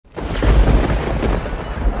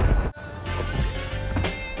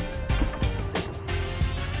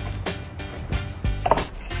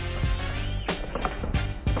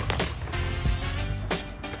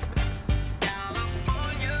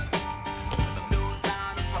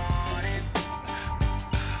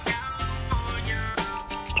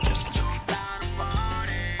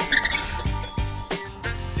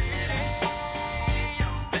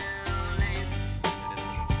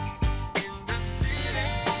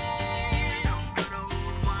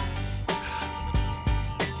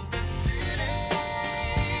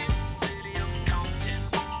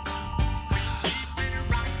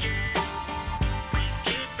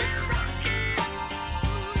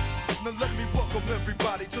Welcome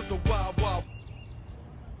everybody to the Wild Wild.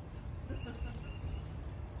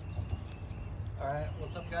 Alright,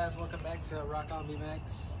 what's up guys? Welcome back to Rock On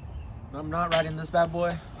Bmx. I'm not riding this bad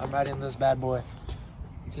boy, I'm riding this bad boy.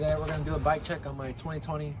 Today we're going to do a bike check on my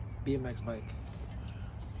 2020 Bmx bike.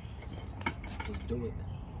 Let's do it.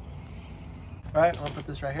 Alright, I'll put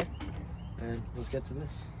this right here and let's get to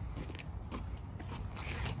this.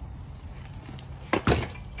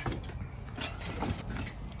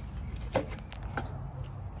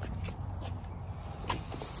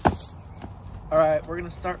 Alright, we're going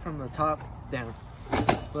to start from the top down.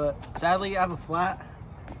 But sadly, I have a flat.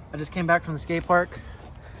 I just came back from the skate park.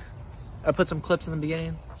 I put some clips in the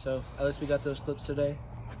beginning, so at least we got those clips today.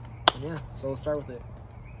 And yeah, so let's start with it.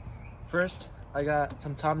 First, I got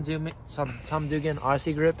some Tom Dugan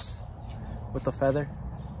Odyssey grips with the feather.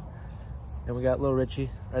 And we got Lil Richie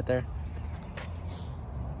right there.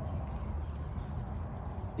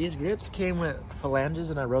 These grips came with phalanges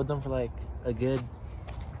and I rode them for like a good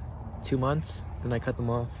 2 months, then I cut them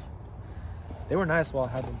off. They were nice while I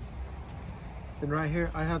had them. Then right here,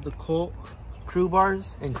 I have the Colt crew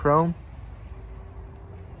bars in chrome.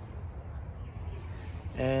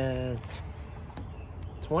 And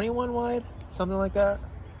 21 wide, something like that.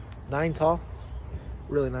 9 tall,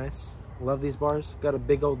 really nice. Love these bars. Got a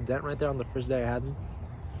big old dent right there on the first day I had them.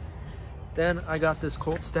 Then I got this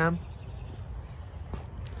Colt stem.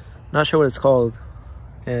 Not sure what it's called.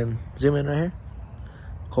 And zoom in right here.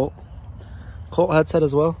 Colt headset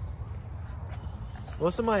as well.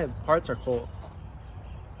 Most of my parts are Colt.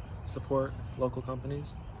 Support local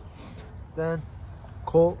companies. Then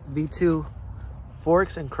Colt V2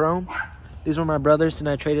 forks in chrome. These were my brother's and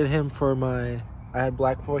I traded him for I had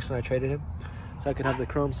black forks and I traded him. So I could have the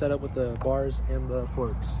chrome set up with the bars and the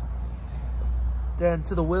forks. Then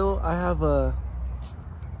to the wheel, I have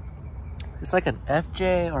it's like an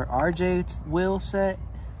FJ or RJ wheel set.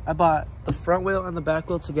 I bought the front wheel and the back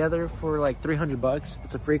wheel together for like 300 bucks.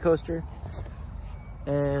 It's a free coaster.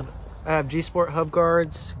 And I have G-Sport hub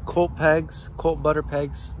guards, Colt pegs, Colt butter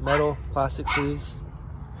pegs, metal, plastic sleeves,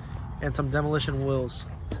 and some demolition wheels.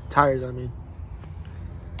 Tires, I mean.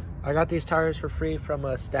 I got these tires for free from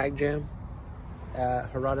a stag jam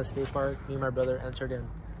at Harada Skate Park. Me and my brother entered in.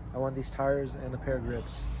 I won these tires and a pair of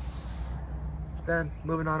grips. Then,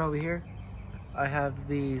 moving on over here, I have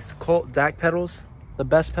these Colt DAC pedals. The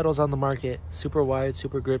best pedals on the market. Super wide,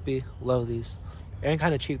 super grippy. Love these. And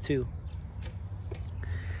kind of cheap too.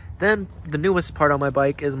 Then the newest part on my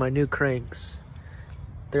bike is my new cranks.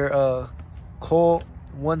 They're a Colt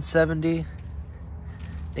 170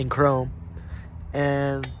 in chrome.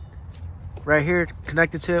 And right here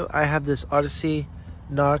connected to it, I have this Odyssey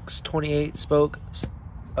Knox 28 spoke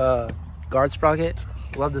guard sprocket.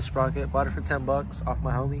 Love this sprocket. Bought it for 10 bucks off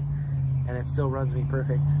my homie. And it still runs me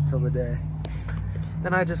perfect till the day.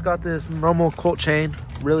 Then I just got this normal Colt chain,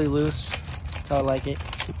 really loose. That's how I like it.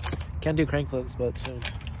 Can't do crank flips, but soon.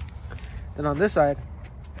 Then on this side,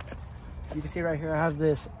 you can see right here, I have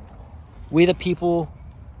this We the People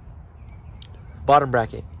bottom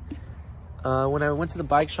bracket. When I went to the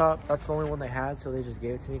bike shop, that's the only one they had, so they just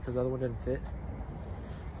gave it to me because the other one didn't fit.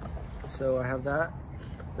 So I have that.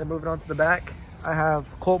 Then moving on to the back, I have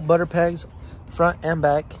Colt butter pegs, front and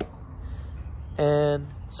back. And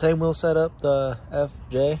same wheel setup, the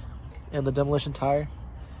FJ and the demolition tire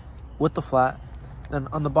with the flat. And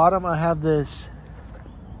on the bottom, I have this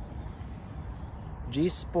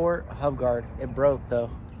G-Sport hub guard. It broke though.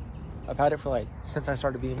 I've had it for like since I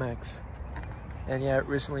started BMX. And yeah, it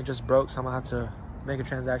recently just broke, so I'm gonna have to make a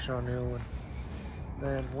transaction on a new one.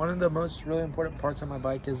 Then one of the most really important parts of my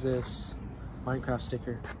bike is this Minecraft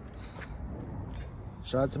sticker.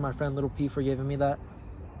 Shout out to my friend Little P for giving me that.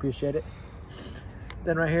 Appreciate it.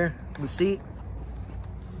 Then right here, the seat.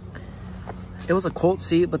 It was a Colt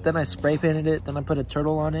seat, but then I spray painted it. Then I put a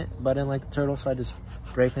turtle on it, but I didn't like the turtle, so I just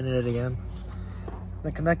spray painted it again.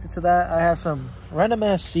 Then connected to that, I have some random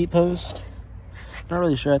ass seat post. Not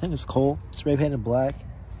really sure, I think it's Colt. Spray painted black.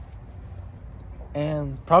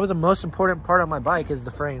 And probably the most important part of my bike is the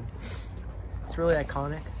frame. It's really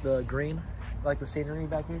iconic, the green. I like the scenery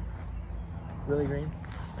back here. Really green.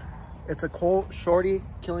 It's a Colt Shorty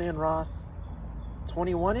Killian Roth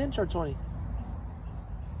 21 inch or 20?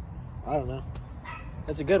 I don't know.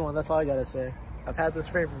 It's a good one, that's all I gotta say. I've had this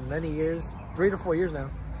frame for many years, 3 to 4 years now.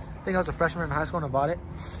 I think I was a freshman in high school when I bought it.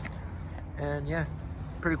 And yeah,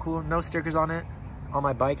 pretty cool. No stickers on it, on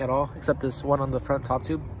my bike at all, except this one on the front top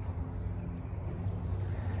tube.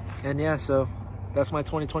 And yeah, so that's my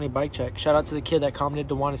 2020 bike check. Shout out to the kid that commented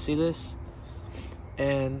to want to see this.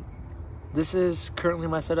 And this is currently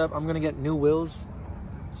my setup. I'm gonna get new wheels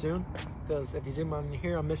soon, because if you zoom on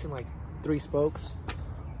here, I'm missing like 3 spokes.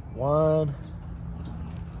 1,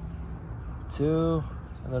 2,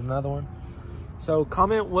 and then another one. So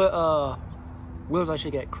comment what wheels I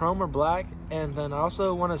should get, chrome or black, and then I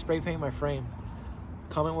also want to spray paint my frame.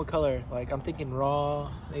 Comment what color. Like, I'm thinking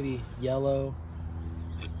raw, maybe yellow,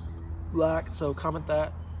 black. So comment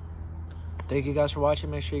that. Thank you guys for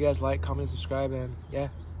watching. Make sure you guys like, comment, subscribe, and yeah,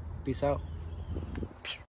 peace out.